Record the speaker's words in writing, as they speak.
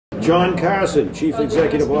John Carson, Chief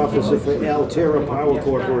Executive Officer for Alterra Power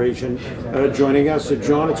Corporation, joining us.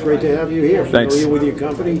 John, it's great to have you here. Thanks. Familiar with your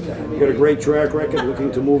company. You've got a great track record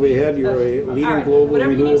looking to move ahead. You're a leading global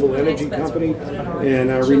renewable energy company, and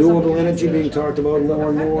renewable energy being talked about more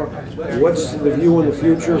and more. What's the view in the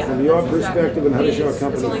future from your perspective, and how does your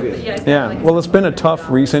company feel? Yeah, well, it's been a tough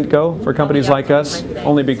recent go for companies like us,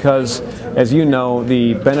 only because, as you know,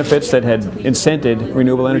 the benefits that had incented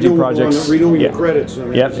renewable energy projects. Renewing your credits.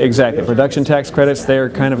 Yep, exactly. Production tax credits, they're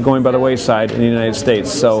kind of going by the wayside in the United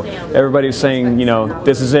States. So everybody's saying, you know,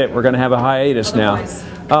 this is it, we're going to have a hiatus now.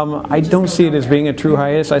 I don't see it as being a true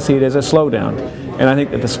hiatus, I see it as a slowdown. And I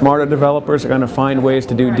think that the smarter developers are going to find ways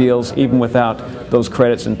to do deals even without those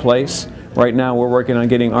credits in place. Right now we're working on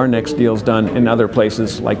getting our next deals done in other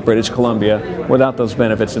places like British Columbia without those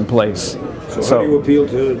benefits in place. So how do you appeal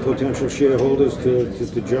to potential shareholders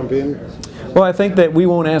to jump in? Well, I think that we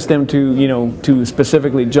won't ask them to, you know, to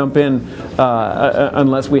specifically jump in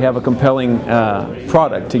unless we have a compelling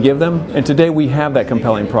product to give them. And today we have that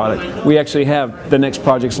compelling product. We actually have the next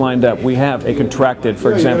projects lined up. We have a contracted,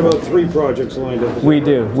 for example. You got about 3 projects lined up. We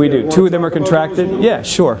do. 2 of them are contracted. Yeah,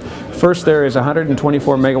 sure. First, there is a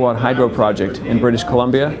 124 megawatt hydro project in British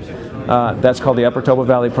Columbia. That's called the Upper Toba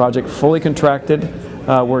Valley Project, fully contracted.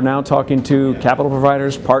 We're now talking to capital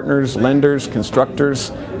providers, partners, lenders, constructors,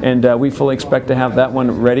 and we fully expect to have that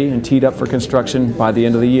one ready and teed up for construction by the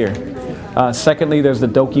end of the year. Secondly, there's the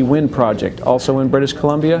Doki Wind Project, also in British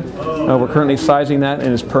Columbia. We're currently sizing that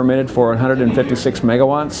and is permitted for 156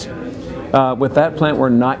 megawatts. With that plant, we're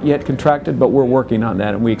not yet contracted, but we're working on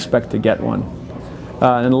that, and we expect to get one.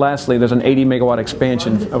 And lastly, there's an 80 megawatt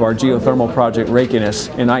expansion of our geothermal project,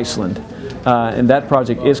 Reykjanes, in Iceland. And that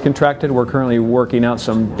project is contracted. We're currently working out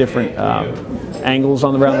some different angles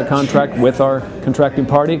around the contract with our contracting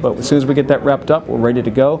party, but as soon as we get that wrapped up, we're ready to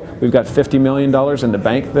go. We've got $50 million in the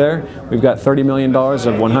bank there. We've got $30 million of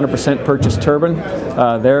 100% purchased turbine.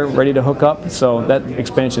 They're ready to hook up, so that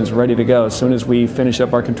expansion is ready to go as soon as we finish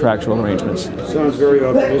up our contractual arrangements. Sounds very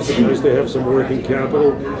optimistic. Nice to have some working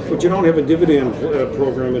capital, but you don't have a dividend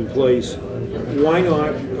program in place. Why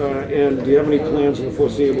not? And do you have any plans in the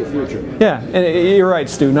foreseeable future? Yeah, and you're right,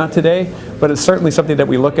 Stu. Not today, but it's certainly something that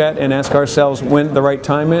we look at and ask ourselves when the right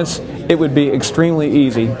time is. It would be extremely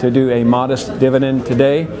easy to do a modest dividend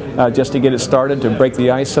today, just to get it started, to break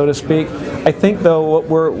the ice, so to speak. I think, though,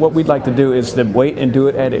 what we'd like to do is to wait and do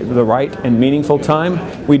it at the right and meaningful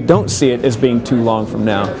time. We don't see it as being too long from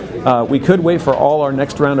now. We could wait for all our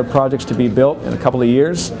next round of projects to be built in a couple of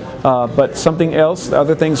years, but something else,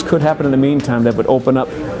 other things could happen in the meantime that would open up,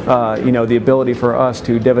 you know, the ability for us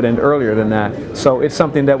to dividend earlier than that. So it's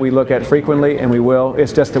something that we look at frequently, and we will.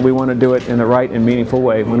 It's just that we want to do it in the right and meaningful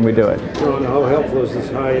way when we do it. John, how helpful is this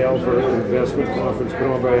HiAlpha investment conference put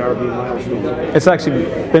on by RB Milestone? It's actually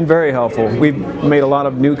been very helpful. We've made a lot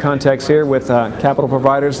of new contacts here with capital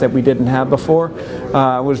providers that we didn't have before.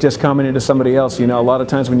 I was just commenting to somebody else, you know, a lot of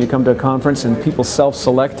times when you come to a conference and people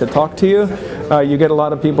self-select to talk to you, you get a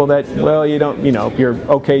lot of people that, well, you don't, you know, you're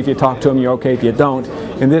okay if you talk to them, you're okay if you don't.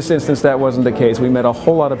 In this instance, that wasn't the case. We met a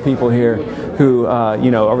whole lot of people here who,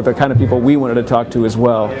 you know, are the kind of people we wanted to talk to as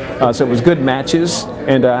well. So it was good matches,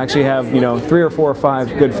 and actually have, you know, 3 or 4 or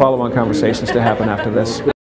 5 good follow-on conversations to happen after this.